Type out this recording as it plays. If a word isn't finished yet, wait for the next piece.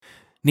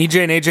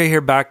Nijay and AJ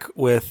here back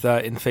with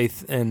In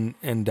Faith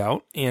and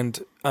Doubt. And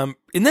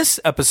in this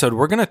episode,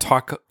 we're going to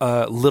talk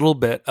a little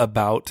bit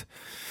about,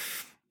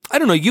 I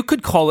don't know, you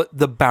could call it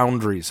the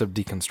boundaries of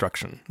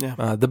deconstruction.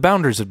 Yeah. The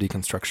boundaries of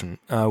deconstruction.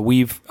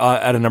 We've,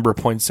 at a number of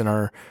points in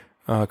our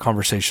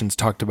conversations,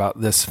 talked about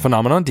this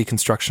phenomenon,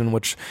 deconstruction,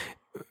 which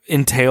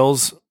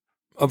entails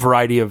a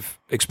variety of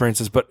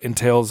experiences, but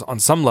entails on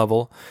some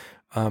level,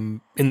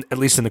 at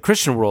least in the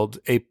Christian world,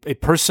 a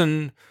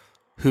person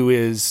who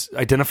is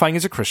identifying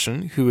as a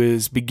Christian, who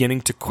is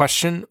beginning to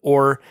question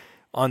or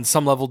on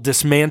some level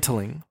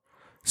dismantling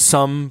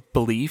some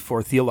belief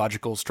or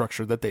theological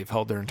structure that they've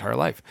held their entire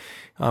life.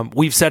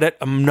 We've said at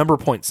a number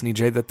of points,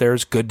 Nijay, that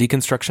there's good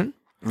deconstruction.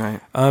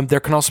 Right. There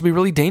can also be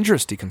really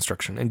dangerous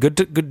deconstruction. And good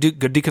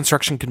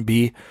deconstruction can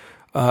be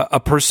a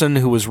person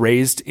who was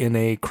raised in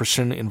a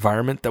Christian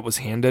environment that was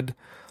handed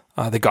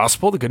the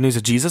gospel, the good news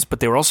of Jesus, but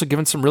they were also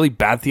given some really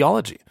bad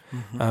theology.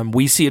 Mm-hmm.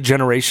 We see a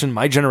generation,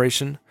 my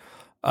generation,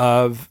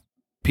 of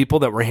people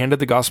that were handed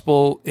the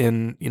gospel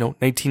in, late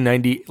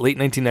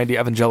 1990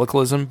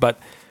 evangelicalism, but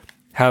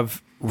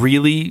have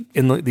really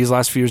in these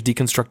last few years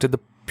deconstructed the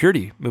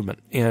purity movement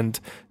and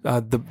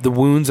the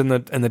wounds and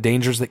the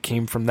dangers that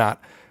came from that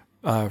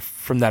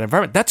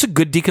environment. That's a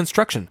good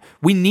deconstruction.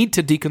 We need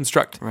to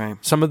deconstruct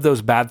some of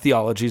those bad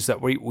theologies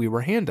that we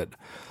were handed.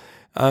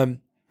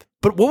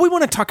 But what we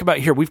want to talk about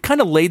here, we've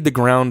kind of laid the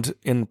ground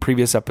in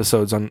previous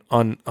episodes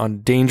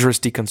on dangerous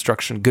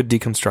deconstruction, good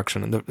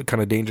deconstruction, and the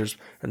kind of dangers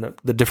and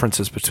the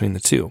differences between the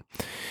two.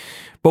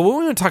 But what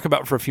we want to talk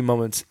about for a few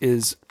moments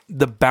is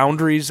the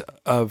boundaries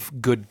of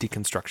good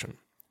deconstruction.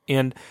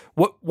 And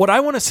what I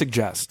want to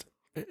suggest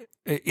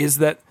is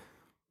that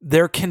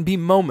there can be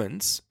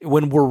moments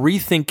when we're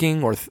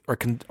rethinking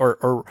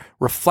or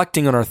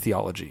reflecting on our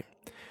theology.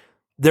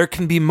 There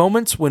can be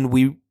moments when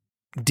we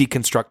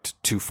deconstruct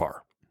too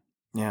far.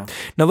 Yeah.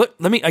 Now let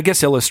me, I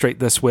guess, illustrate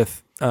this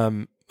with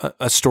a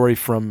story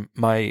from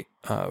my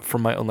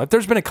own life.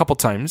 There's been a couple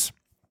times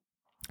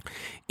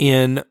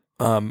in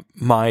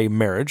my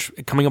marriage,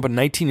 coming up on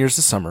 19 years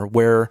this summer,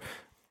 where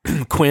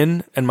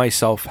Quinn and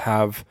myself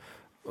have,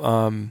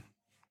 for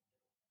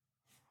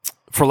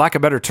lack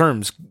of better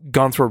terms,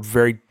 gone through a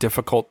very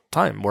difficult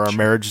time where our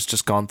marriage has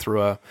just gone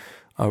through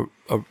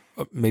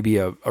maybe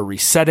a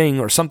resetting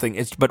or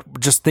something.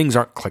 But just things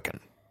aren't clicking.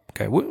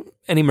 Okay,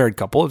 any married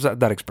couple has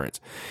that experience.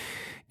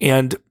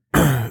 And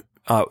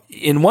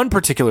in one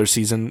particular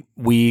season,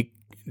 we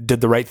did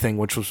the right thing,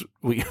 which was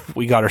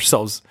we got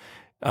ourselves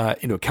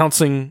into a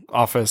counseling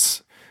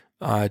office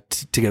to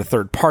get a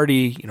third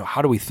party.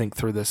 How do we think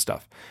through this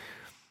stuff?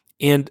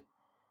 And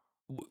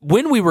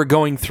when we were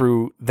going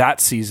through that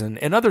season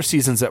and other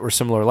seasons that were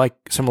similarly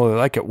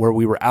like it, where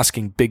we were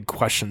asking big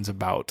questions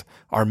about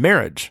our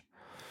marriage,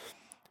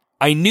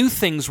 I knew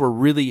things were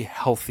really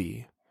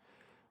healthy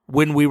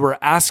when we were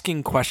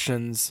asking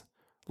questions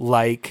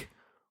like,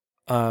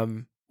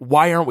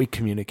 why aren't we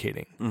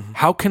communicating? Mm-hmm.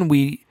 How can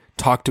we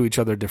talk to each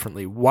other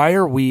differently? Why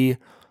are we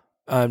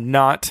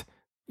not,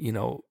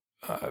 why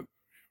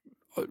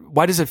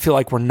does it feel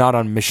like we're not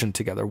on mission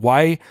together?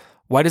 Why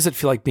does it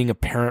feel like being a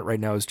parent right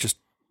now is just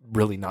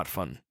really not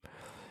fun?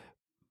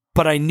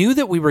 But I knew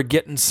that we were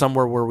getting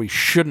somewhere where we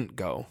shouldn't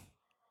go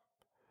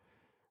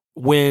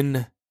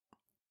when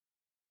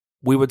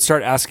we would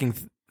start asking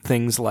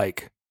things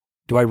like,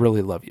 do I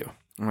really love you?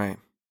 Right.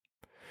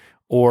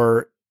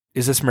 Or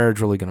is this marriage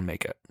really going to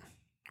make it?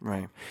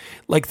 Right.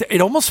 Like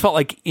it almost felt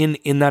like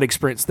in that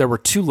experience, there were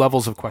two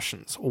levels of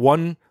questions.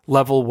 One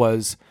level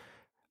was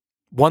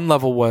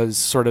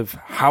sort of,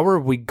 how are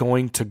we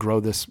going to grow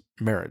this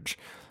marriage?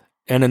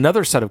 And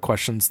another set of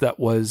questions that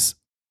was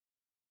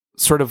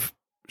sort of,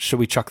 should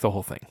we chuck the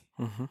whole thing?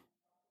 Mm-hmm.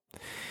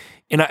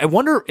 And I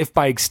wonder if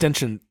by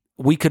extension,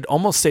 we could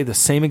almost say the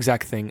same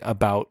exact thing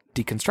about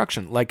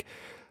deconstruction. Like,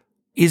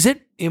 is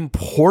it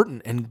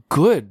important and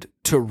good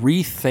to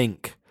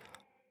rethink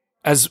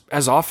as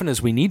often as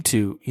we need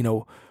to,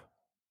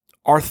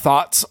 our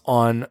thoughts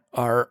on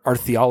our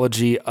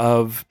theology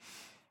of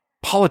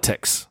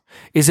politics?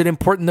 Is it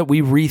important that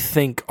we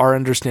rethink our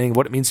understanding of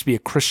what it means to be a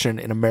Christian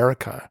in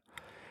America?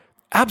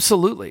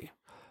 Absolutely.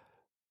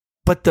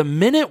 But the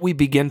minute we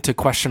begin to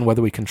question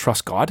whether we can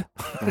trust God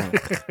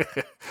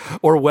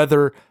or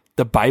whether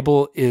the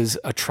Bible is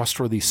a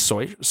trustworthy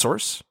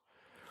source,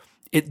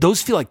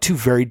 those feel like two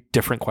very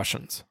different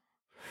questions.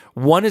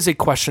 One is a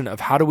question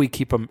of how do we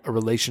keep a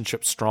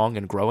relationship strong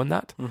and grow in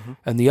that? Mm-hmm.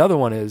 And the other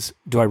one is,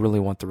 do I really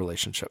want the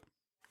relationship?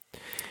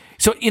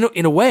 So,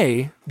 in a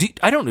way,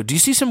 I don't know. Do you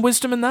see some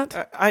wisdom in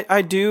that?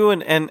 I do.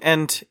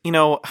 And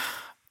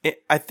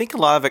I think a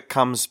lot of it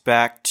comes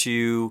back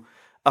to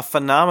a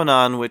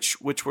phenomenon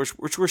which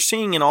we're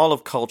seeing in all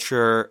of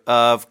culture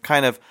of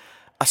kind of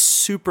a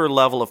super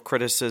level of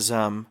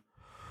criticism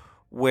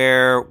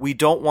where we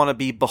don't want to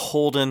be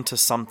beholden to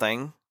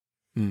something.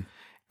 Mm.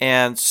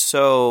 And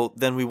so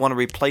then we want to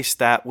replace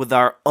that with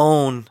our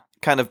own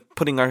kind of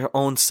putting our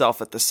own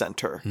self at the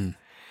center. Mm.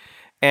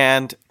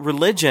 And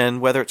religion,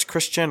 whether it's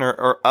Christian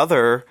or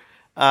other,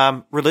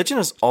 religion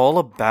is all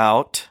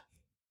about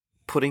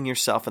putting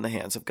yourself in the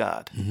hands of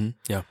God. Mm-hmm.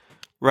 Yeah.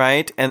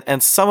 right?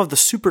 And some of the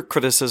super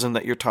criticism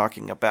that you're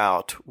talking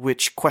about,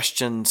 which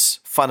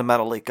questions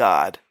fundamentally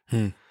God,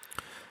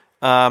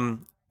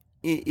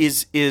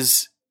 is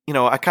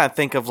I kind of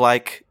think of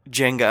like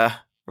Jenga,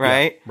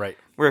 right? Yeah, right.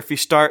 Where if you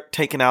start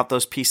taking out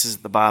those pieces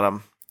at the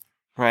bottom,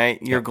 right,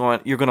 you're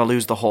going to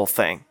lose the whole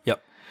thing.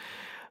 Yep.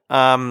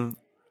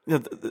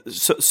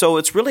 So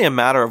it's really a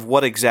matter of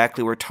what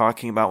exactly we're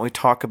talking about when we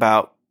talk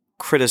about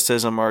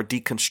criticism or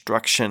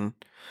deconstruction.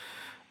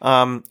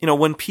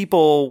 When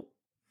people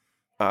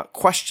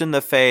question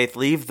the faith,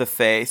 leave the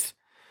faith,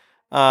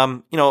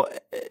 they're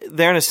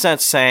in a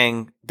sense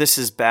saying, this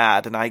is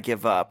bad and I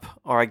give up,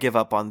 or I give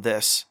up on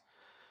this.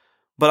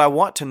 But I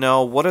want to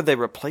know, what are they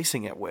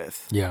replacing it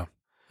with? Yeah,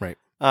 right.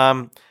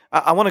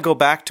 I want to go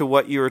back to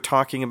what you were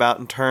talking about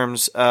in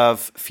terms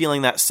of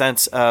feeling that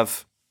sense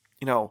of,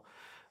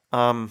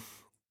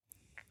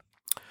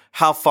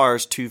 how far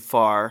is too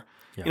far.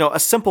 Yeah. A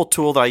simple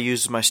tool that I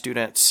use with my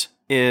students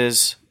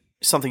is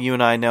something you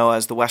and I know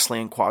as the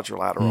Wesleyan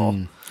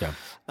quadrilateral.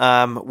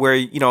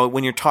 Where,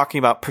 when you're talking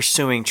about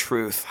pursuing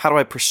truth, how do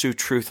I pursue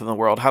truth in the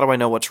world? How do I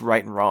know what's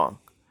right and wrong?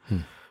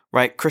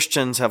 Right?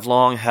 Christians have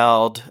long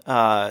held,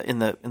 in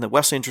the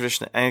Wesleyan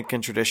tradition, the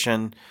Anglican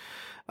tradition,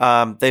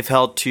 they've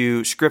held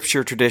to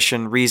scripture,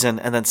 tradition, reason,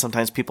 and then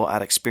sometimes people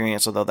add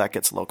experience, although that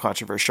gets a little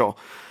controversial.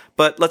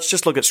 But let's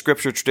just look at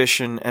scripture,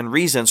 tradition, and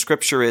reason.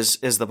 Scripture is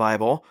the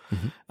Bible,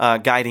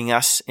 guiding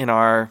us in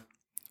our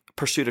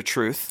pursuit of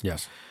truth.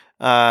 Yes.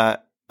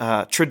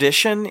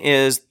 Tradition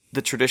is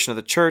the tradition of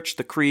the church,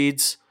 the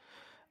creeds,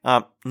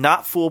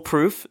 not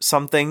foolproof.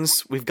 Some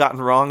things we've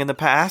gotten wrong in the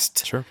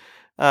past. Sure.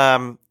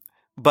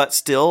 But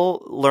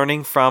still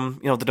learning from,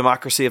 the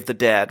democracy of the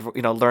dead,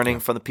 learning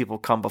from the people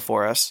who come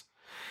before us.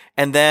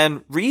 And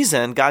then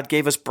reason, God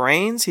gave us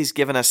brains. He's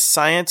given us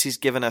science. He's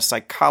given us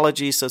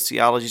psychology,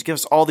 sociology. He's given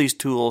us all these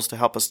tools to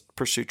help us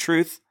pursue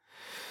truth.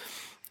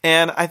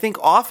 And I think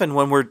often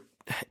when we're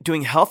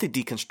doing healthy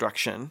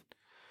deconstruction,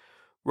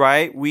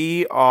 right,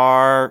 we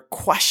are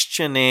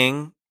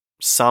questioning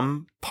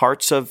some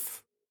parts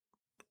of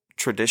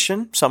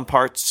tradition, some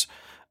parts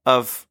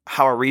of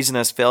how our reason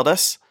has failed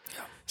us,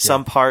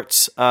 some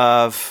parts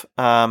of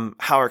how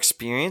our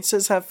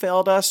experiences have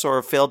failed us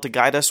or failed to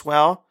guide us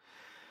well.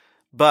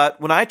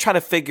 But when I try to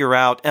figure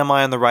out, am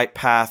I on the right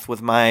path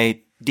with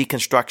my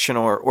deconstruction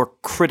or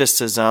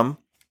criticism,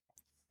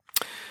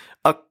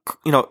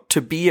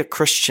 to be a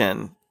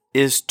Christian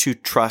is to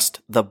trust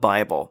the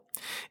Bible.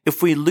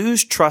 If we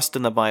lose trust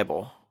in the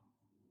Bible,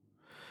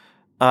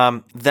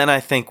 then I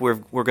think we're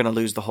going to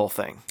lose the whole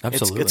thing.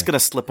 Absolutely. It's going to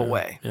slip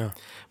away. Yeah.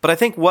 But I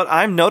think what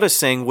I'm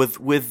noticing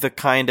with the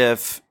kind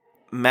of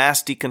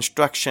mass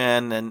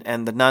deconstruction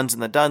and the nuns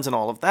and the duns and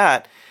all of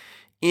that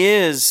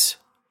is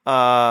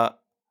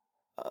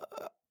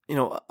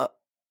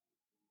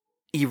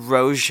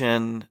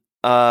erosion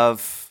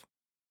of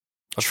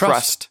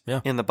trust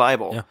in the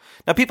Bible. Yeah.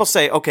 Now, people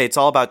say, okay, it's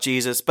all about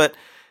Jesus, but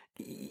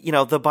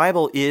the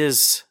Bible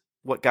is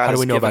what God has given us.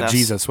 How do we know about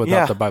Jesus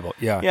without the Bible?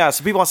 Yeah. Yeah.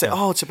 So people want to say,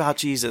 oh, it's about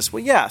Jesus.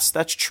 Well, yes,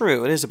 that's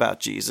true. It is about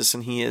Jesus,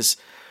 and He is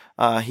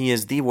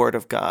the Word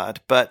of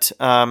God. But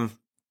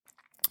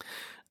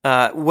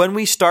when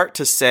we start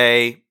to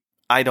say,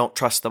 I don't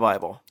trust the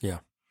Bible. Yeah.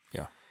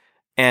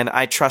 And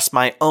I trust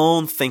my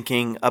own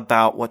thinking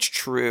about what's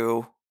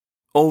true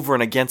over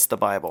and against the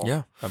Bible.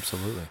 Yeah,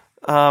 absolutely.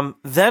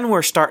 Then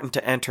we're starting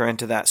to enter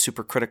into that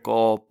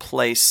super-critical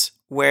place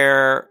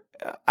where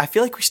I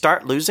feel like we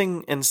start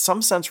losing, in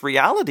some sense,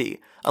 reality,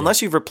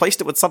 unless you've replaced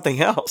it with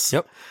something else.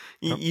 Yep.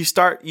 You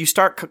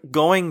start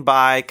going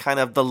by kind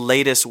of the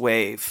latest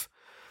wave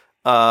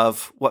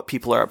of what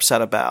people are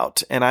upset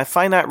about. And I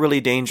find that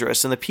really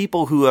dangerous. And the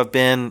people who have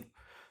been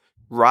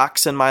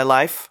rocks in my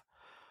life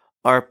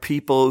are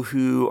people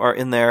who are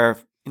in their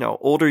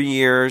older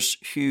years,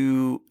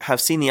 who have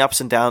seen the ups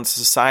and downs of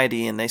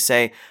society, and they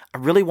say, I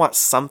really want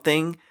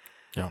something,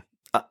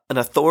 an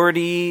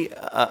authority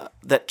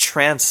that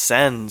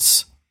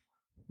transcends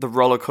the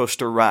roller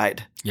coaster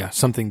ride. Yeah,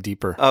 something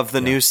deeper. Of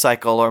the news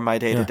cycle or my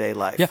day-to-day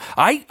life. Yeah,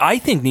 I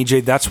think,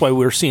 Nijay, that's why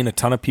we're seeing a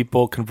ton of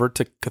people convert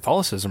to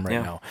Catholicism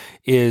right now,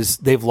 is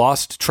they've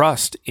lost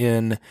trust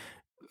in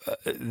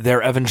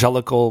their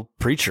evangelical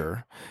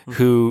preacher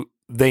who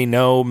they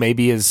know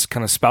maybe is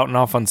kind of spouting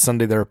off on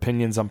Sunday their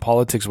opinions on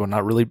politics, but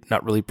not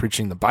really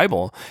preaching the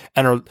Bible.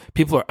 And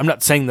I'm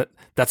not saying that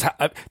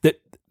that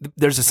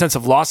there's a sense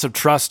of loss of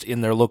trust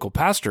in their local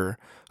pastor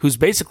who's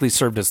basically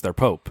served as their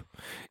pope,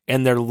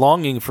 and they're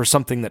longing for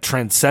something that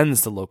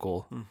transcends the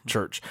local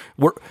church.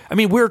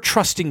 We're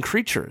trusting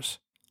creatures.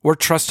 We're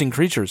trusting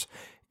creatures.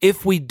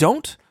 If we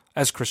don't,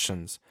 as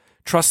Christians,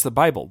 trust the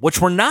Bible,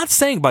 which we're not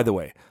saying, by the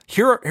way,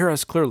 hear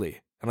us clearly,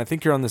 and I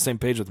think you're on the same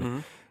page with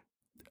me.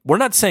 We're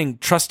not saying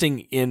trusting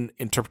in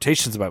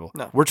interpretations of the Bible.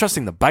 No. We're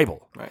trusting the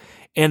Bible. Right.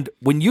 And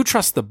when you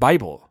trust the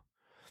Bible,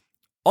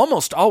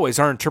 almost always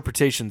our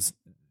interpretations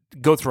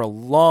go through a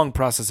long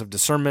process of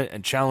discernment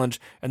and challenge,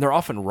 and they're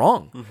often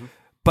wrong.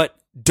 But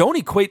don't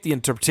equate the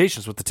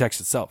interpretations with the text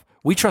itself.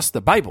 We trust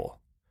the Bible.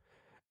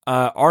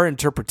 Our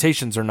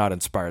interpretations are not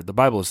inspired. The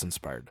Bible is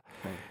inspired.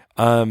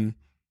 Right.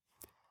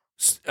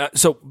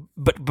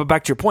 But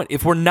back to your point,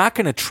 if we're not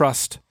going to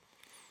trust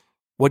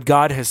what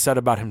God has said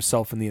about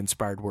himself in the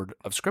inspired word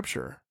of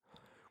Scripture,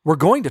 we're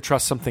going to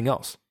trust something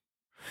else.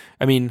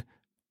 I mean,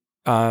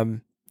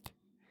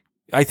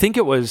 I think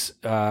it was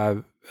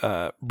Brian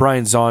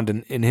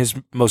Zond in his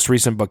most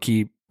recent book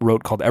he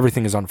wrote called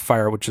Everything is on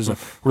Fire, which is a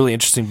really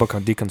interesting book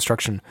on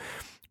deconstruction.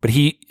 But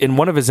in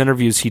one of his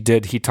interviews he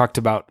talked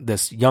about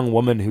this young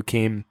woman who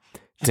came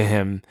to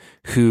him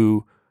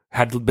who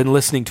had been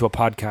listening to a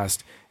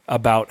podcast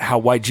about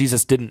why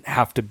Jesus didn't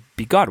have to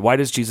be God. Why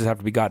does Jesus have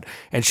to be God?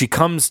 And she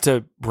comes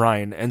to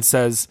Brian and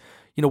says,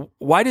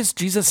 why does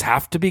Jesus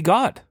have to be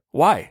God?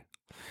 Why?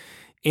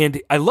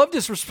 And I loved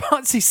his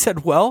response. He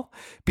said, well,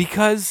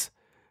 because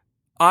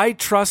I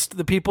trust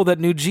the people that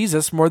knew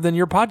Jesus more than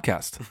your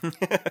podcast.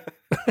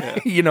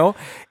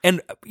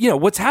 And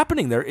what's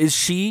happening there is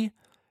she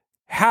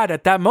had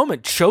at that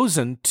moment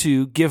chosen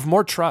to give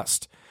more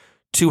trust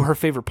to her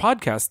favorite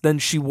podcast than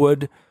she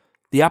would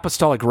the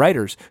apostolic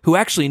writers who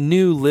actually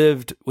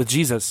lived with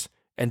Jesus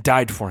and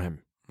died for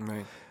him.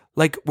 Right.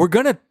 Like who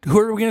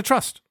are we going to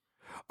trust?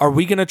 Are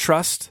we going to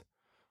trust,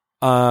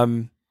 are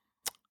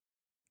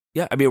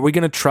we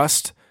going to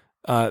trust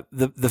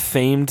the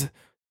famed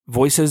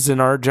voices in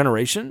our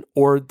generation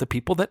or the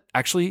people that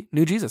actually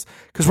knew Jesus?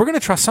 Because we're going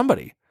to trust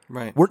somebody.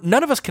 Right.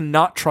 None of us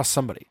cannot trust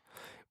somebody.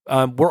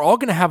 We're all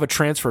going to have a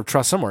transfer of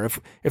trust somewhere.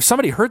 If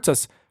somebody hurts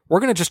us,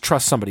 we're going to just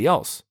trust somebody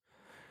else.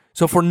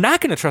 So if we're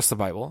not going to trust the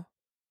Bible,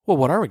 well,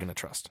 what are we going to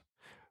trust?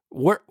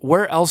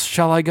 Where else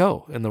shall I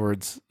go? In the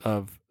words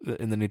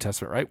in the New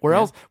Testament, right? Where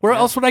else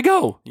would I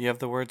go? You have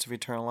the words of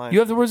eternal life. You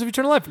have the words of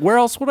eternal life. Where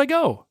else would I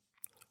go?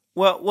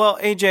 Well,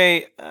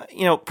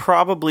 AJ,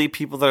 probably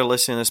people that are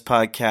listening to this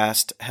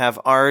podcast have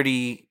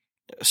already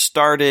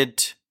started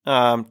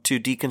to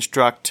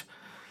deconstruct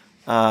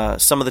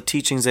some of the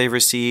teachings they've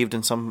received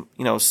and some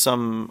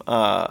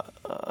of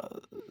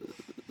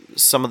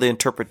the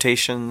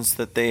interpretations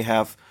that they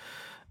have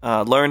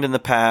learned in the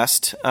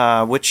past,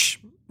 which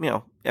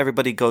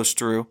everybody goes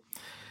through.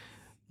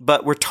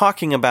 But we're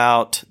talking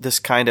about this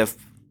kind of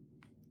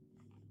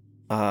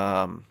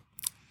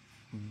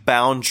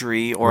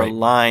boundary or right. a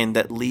line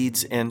that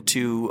leads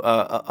into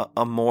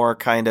a more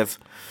kind of...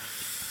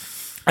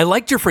 I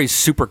liked your phrase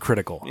super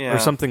critical or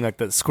something like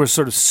that.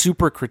 Sort of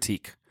super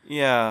critique.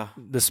 Yeah.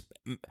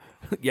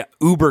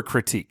 Uber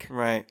critique.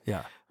 Right.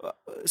 Yeah.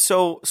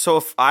 So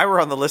if I were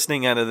on the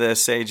listening end of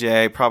this,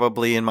 AJ,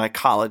 probably in my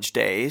college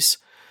days,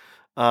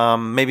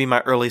 maybe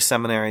my early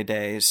seminary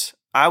days,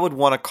 I would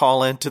want to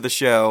call into the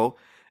show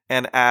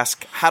and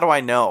ask, how do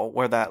I know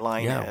where that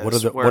line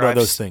is? What are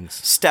those things?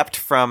 Stepped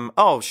from,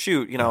 one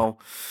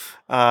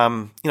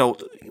of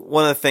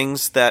the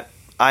things that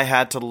I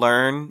had to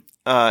learn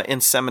in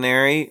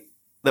seminary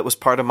that was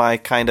part of my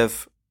kind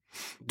of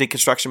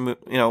deconstruction,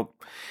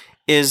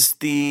 is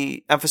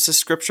the emphasis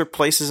Scripture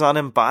places on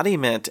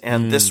embodiment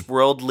and this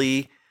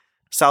worldly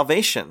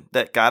salvation,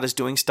 that God is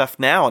doing stuff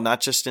now,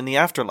 not just in the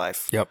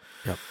afterlife. Yep.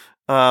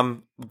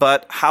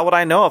 But how would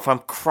I know if I'm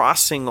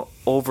crossing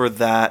over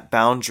that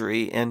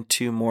boundary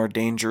into more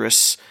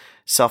dangerous,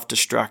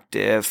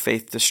 self-destructive,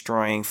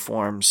 faith-destroying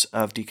forms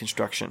of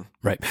deconstruction?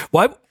 Right.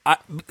 Well,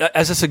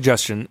 as a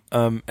suggestion,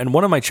 and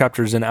one of my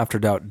chapters in After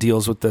Doubt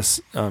deals with this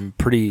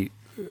pretty,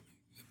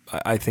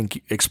 I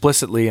think,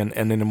 explicitly and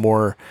in a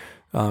more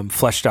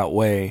fleshed out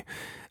way.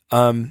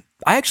 I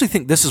actually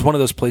think this is one of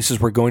those places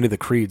where going to the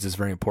creeds is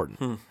very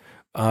important.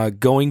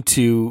 Going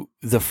to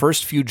the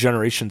first few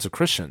generations of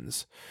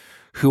Christians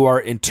who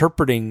are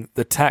interpreting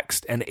the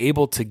text and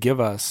able to give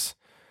us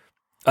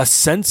a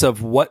sense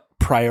of what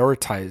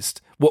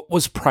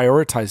was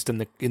prioritized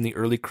in the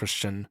early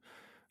Christian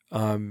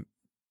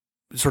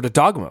sort of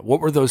dogma.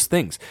 What were those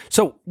things?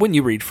 So when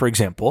you read, for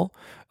example,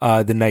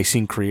 the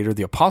Nicene Creed or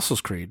the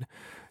Apostles' Creed,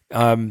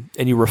 and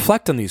you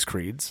reflect on these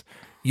creeds,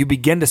 you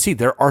begin to see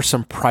there are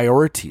some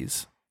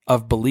priorities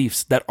of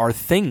beliefs that are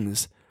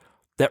things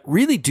that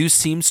really do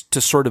seem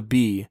to sort of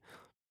be,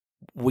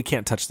 we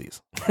can't touch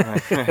these.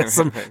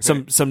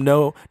 Some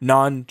no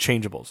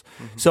non-changeables.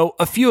 Mm-hmm. So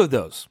a few of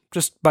those,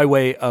 just by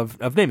way of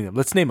naming them.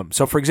 Let's name them.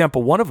 So for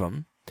example, one of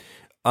them,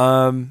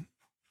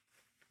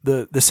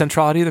 the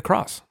centrality of the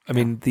cross. I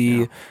mean,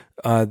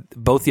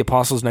 both the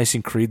Apostles'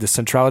 Nicene Creed, the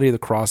centrality of the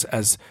cross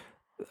as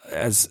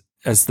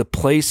the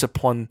place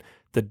upon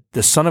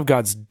the Son of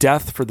God's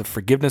death for the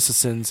forgiveness of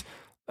sins,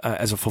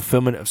 as a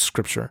fulfillment of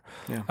Scripture.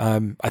 Yeah.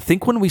 I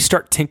think when we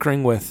start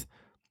tinkering with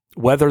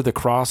whether the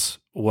cross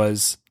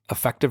was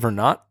effective or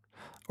not,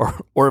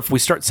 or if we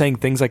start saying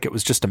things like it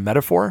was just a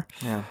metaphor,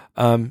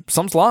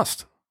 something's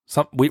lost.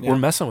 We're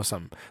messing with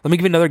something. Let me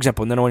give you another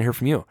example, and then I want to hear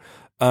from you.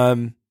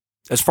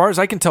 As far as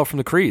I can tell from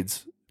the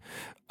creeds,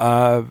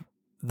 the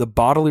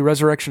bodily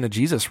resurrection of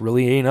Jesus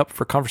really ain't up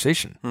for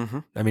conversation. Mm-hmm.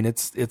 I mean,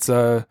 it's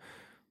a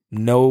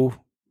no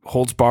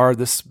holds bar.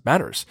 This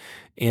matters,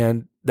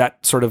 and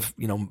that sort of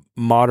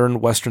modern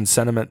Western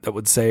sentiment that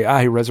would say,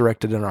 he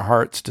resurrected in our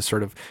hearts to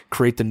sort of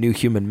create the new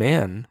human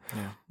man.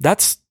 Yeah.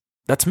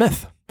 That's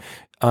myth.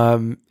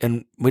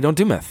 And we don't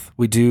do myth.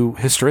 We do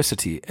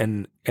historicity.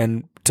 And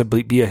to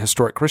be a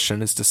historic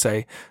Christian is to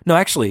say, no,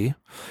 actually,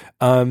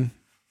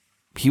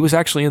 he was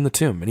actually in the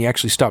tomb, and he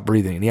actually stopped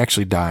breathing, and he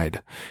actually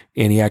died,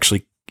 and he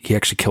actually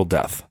killed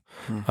death.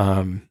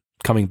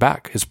 Coming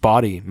back, his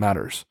body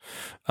matters.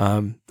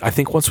 I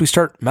think once we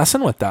start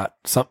messing with that,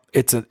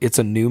 it's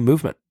a new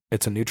movement.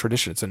 It's a new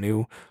tradition. It's a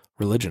new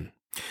religion.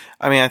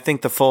 I mean, I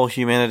think the full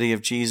humanity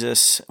of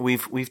Jesus.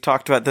 We've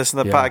talked about this in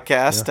the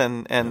podcast,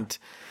 and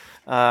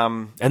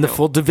the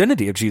full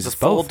divinity of Jesus. The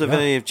full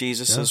divinity of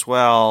Jesus as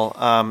well.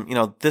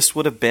 This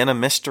would have been a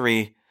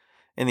mystery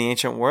in the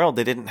ancient world.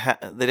 They didn't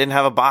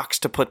have a box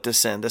to put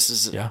this in. This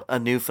is a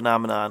new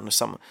phenomenon.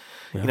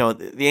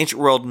 The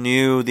ancient world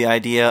knew the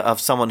idea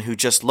of someone who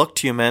just looked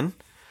human,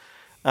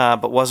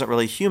 but wasn't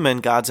really human.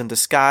 Gods in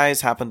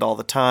disguise happened all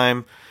the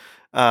time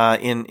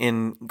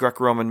in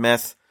Greco-Roman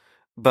myth,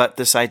 but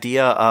this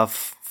idea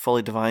of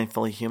fully divine,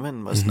 fully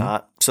human was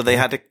not. So they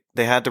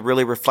had to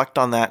really reflect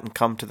on that and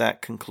come to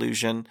that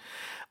conclusion.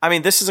 I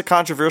mean, this is a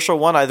controversial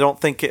one. I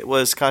don't think it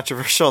was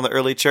controversial in the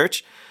early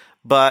church,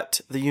 but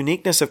the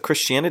uniqueness of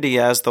Christianity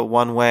as the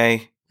one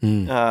way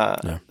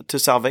to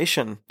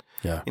salvation.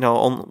 Yeah.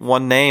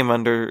 One name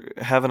under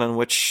heaven in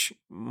which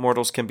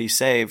mortals can be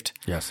saved.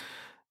 Yes.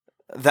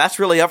 That's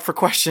really up for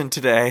question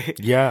today.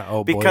 Yeah.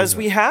 Oh, boy, because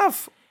we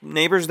have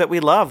neighbors that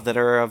we love that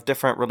are of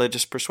different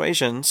religious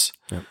persuasions.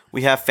 Yep.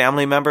 We have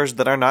family members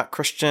that are not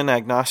Christian,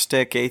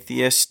 agnostic,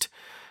 atheist,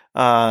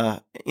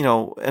 and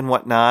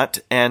whatnot.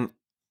 And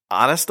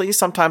honestly,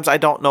 sometimes I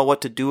don't know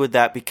what to do with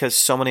that because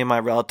so many of my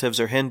relatives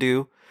are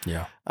Hindu.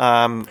 Yeah.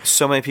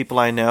 So many people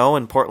I know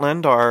in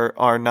Portland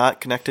are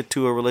not connected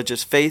to a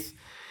religious faith.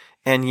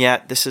 And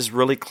yet this is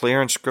really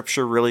clear in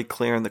Scripture, really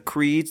clear in the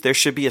creeds. There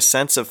should be a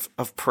sense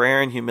of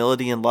prayer and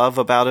humility and love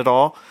about it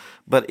all,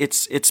 but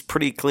it's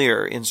pretty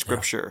clear in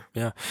Scripture.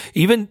 Yeah.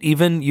 Even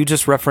you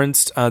just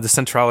referenced the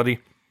centrality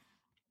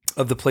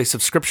of the place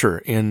of Scripture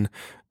in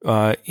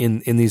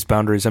these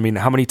boundaries. I mean,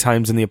 how many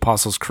times in the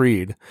Apostles'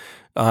 Creed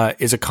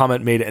is a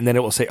comment made, and then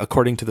it will say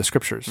according to the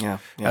Scriptures,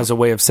 as a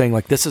way of saying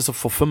like this is a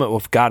fulfillment of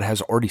what God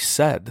has already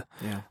said.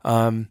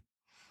 Yeah.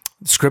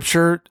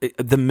 Scripture,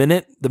 the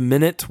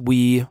minute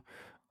we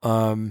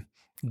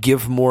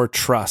give more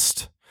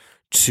trust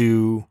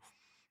to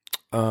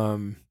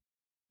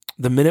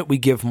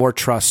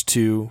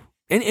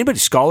anybody,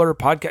 scholar,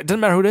 podcast, doesn't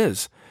matter who it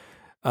is,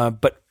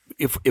 but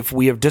if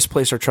we have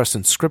displaced our trust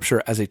in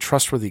Scripture as a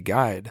trustworthy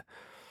guide,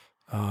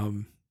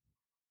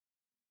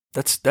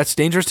 that's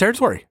dangerous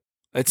territory.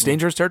 It's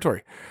dangerous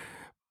territory.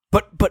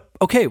 But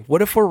okay,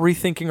 what if we're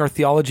rethinking our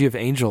theology of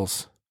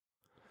angels?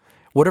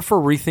 What if we're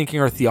rethinking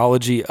our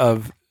theology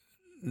of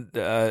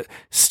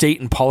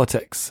state and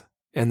politics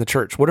and the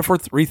church? What if we're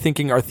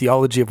rethinking our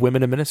theology of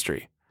women in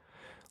ministry?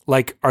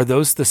 Like, are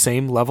those the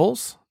same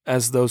levels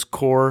as those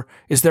core?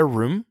 Is there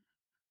room,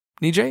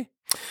 Nijay,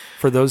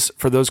 for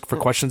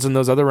questions in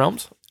those other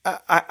realms?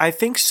 I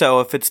think so.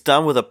 If it's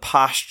done with a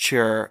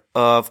posture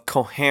of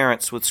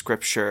coherence with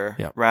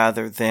Scripture,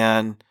 rather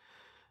than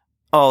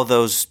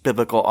those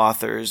biblical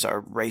authors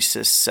are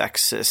racist,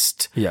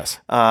 sexist. Yes.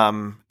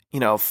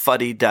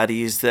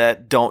 Fuddy-duddies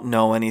that don't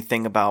know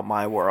anything about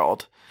my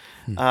world.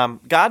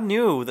 God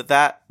knew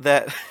that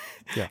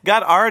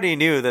God already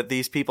knew that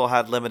these people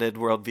had limited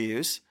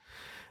worldviews.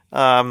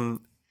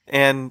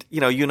 And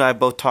you and I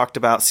both talked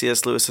about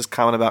C.S. Lewis's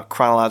comment about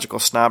chronological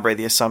snobbery,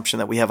 the assumption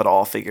that we have it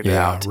all figured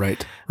out.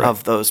 Right.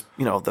 Of those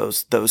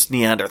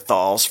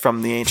Neanderthals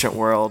from the ancient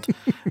world.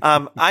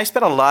 I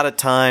spent a lot of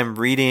time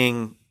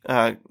reading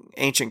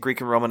ancient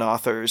Greek and Roman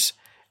authors,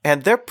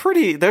 and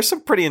there's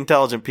some pretty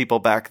intelligent people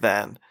back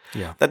then.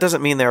 Yeah. That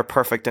doesn't mean they're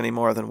perfect any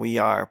more than we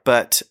are,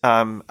 but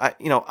I'm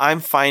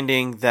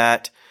finding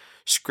that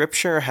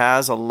Scripture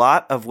has a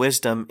lot of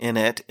wisdom in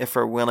it if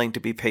we're willing to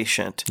be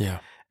patient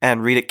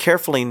and read it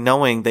carefully,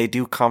 knowing they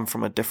do come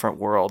from a different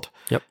world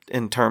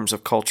in terms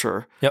of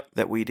culture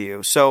that we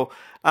do. So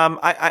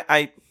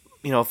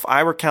if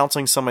I were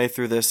counseling somebody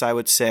through this, I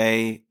would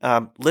say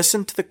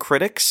listen to the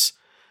critics,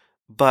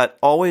 but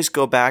always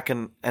go back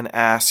and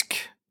ask,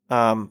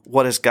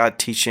 what is God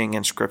teaching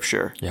in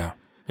Scripture? Yeah.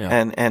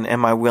 And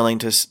am I willing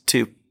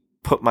to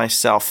put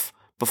myself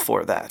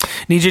before that?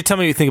 Nijay, tell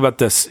me what you think about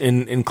this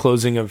in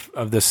closing of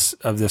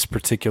this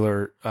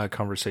particular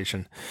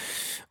conversation.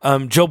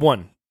 Job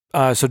 1.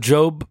 So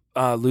Job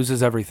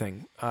loses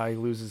everything. He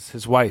loses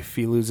his wife.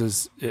 He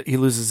loses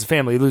his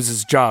family. He loses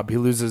his job. He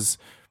loses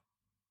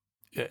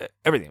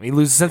everything. He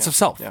loses sense of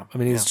self. Yeah. I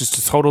mean, it's just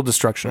a total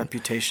destruction.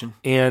 Reputation.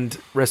 And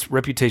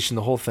reputation,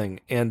 the whole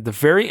thing. And the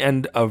very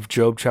end of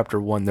Job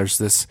chapter 1, there's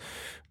this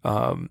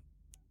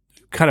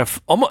kind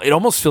of it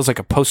almost feels like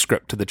a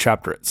postscript to the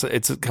chapter.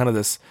 It's kind of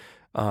this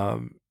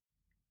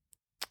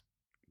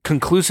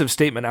conclusive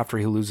statement after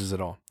he loses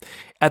it all.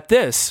 At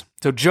this,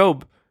 so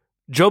Job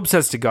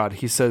says to God,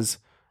 he says,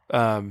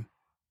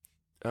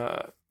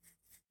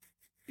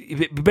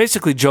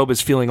 basically Job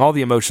is feeling all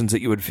the emotions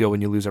that you would feel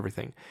when you lose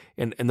everything.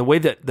 And the way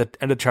that the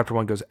end of chapter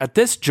 1 goes, at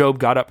this Job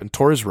got up and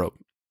tore his robe,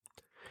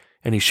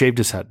 and he shaved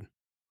his head,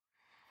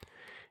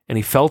 and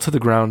he fell to the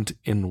ground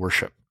in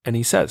worship. and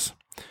he says,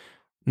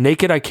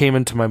 naked I came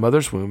into my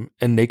mother's womb,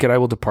 and naked I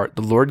will depart.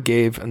 The Lord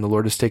gave, and the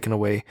Lord has taken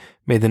away.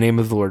 May the name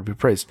of the Lord be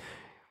praised.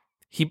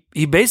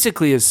 He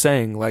basically is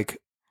saying,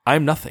 like,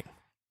 I'm nothing.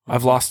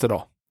 I've lost it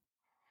all.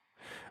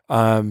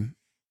 And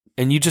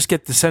you just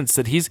get the sense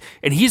that he's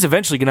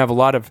eventually going to have a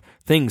lot of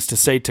things to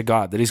say to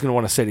God, that he's going to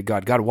want to say to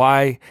God, God,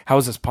 why? How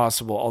is this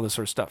possible? All this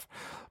sort of stuff.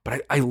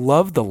 But I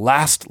love the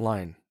last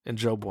line in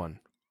Job 1.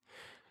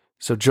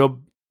 So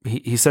Job,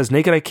 he says,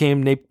 naked I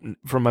came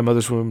from my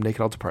mother's womb,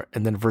 naked I'll depart.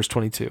 And then verse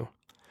 22.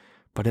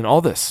 But in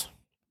all this,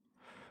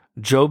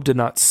 Job did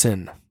not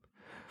sin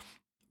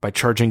by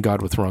charging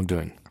God with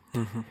wrongdoing.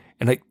 Mm-hmm.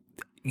 And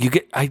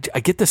I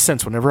get the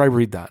sense whenever I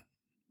read that,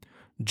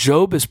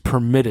 Job is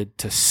permitted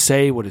to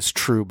say what is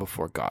true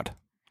before God.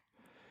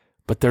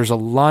 But there's a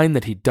line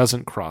that he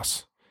doesn't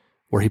cross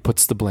where he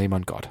puts the blame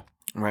on God.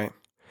 Right.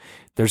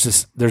 There's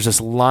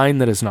this line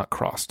that is not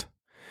crossed.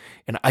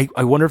 And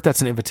I wonder if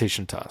that's an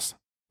invitation to us.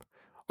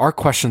 Our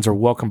questions are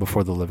welcome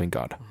before the living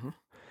God. Mm-hmm.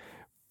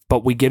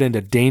 But we get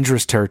into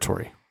dangerous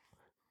territory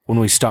when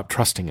we stop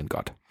trusting in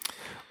God,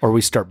 or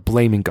we start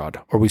blaming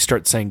God, or we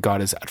start saying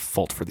God is at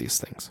fault for these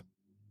things.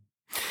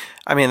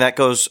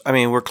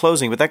 We're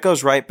closing, but that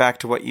goes right back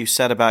to what you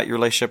said about your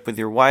relationship with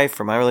your wife,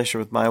 or my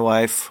relationship with my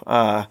wife.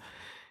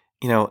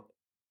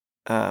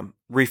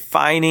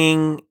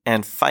 Refining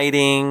and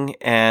fighting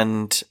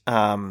and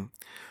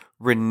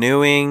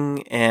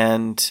renewing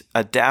and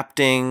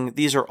adapting.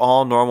 These are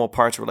all normal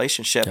parts of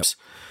relationships.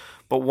 Yep.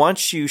 But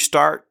once you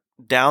start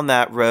down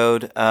that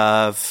road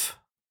of,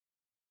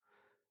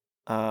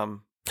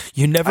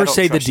 you never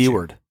say the D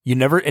word. You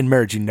never, in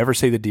marriage, you never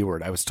say the D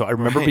word. I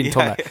remember being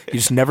told that. You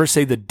just never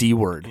say the D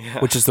word,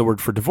 which is the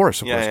word for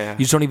divorce, of course. Yeah. You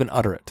just don't even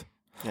utter it.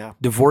 Yeah.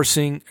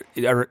 Divorcing,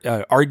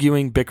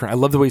 arguing, bickering. I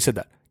love the way you said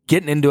that.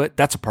 Getting into it,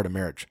 that's a part of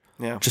marriage.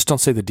 Yeah. Just don't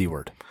say the D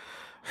word.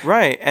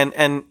 Right.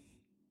 And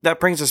that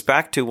brings us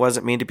back to, what does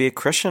it mean to be a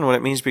Christian? What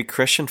it means to be a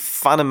Christian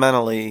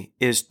fundamentally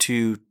is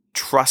to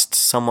trust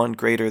someone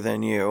greater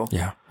than you.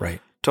 Yeah, right.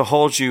 To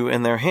hold you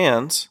in their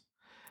hands.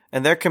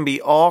 And there can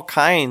be all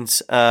kinds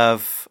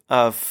of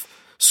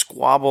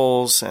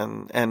squabbles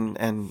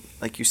and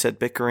like you said,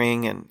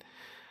 bickering and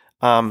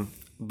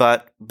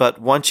but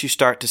once you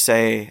start to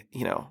say,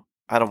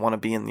 I don't want to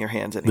be in your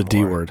hands anymore. The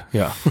D word.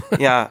 Yeah.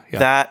 yeah.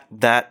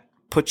 That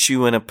puts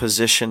you in a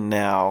position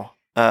now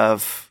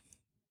of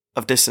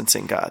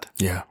distancing God.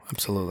 Yeah,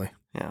 absolutely.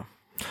 Yeah.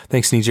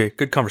 Thanks, Nijay.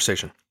 Good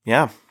conversation.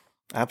 Yeah,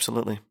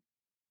 absolutely.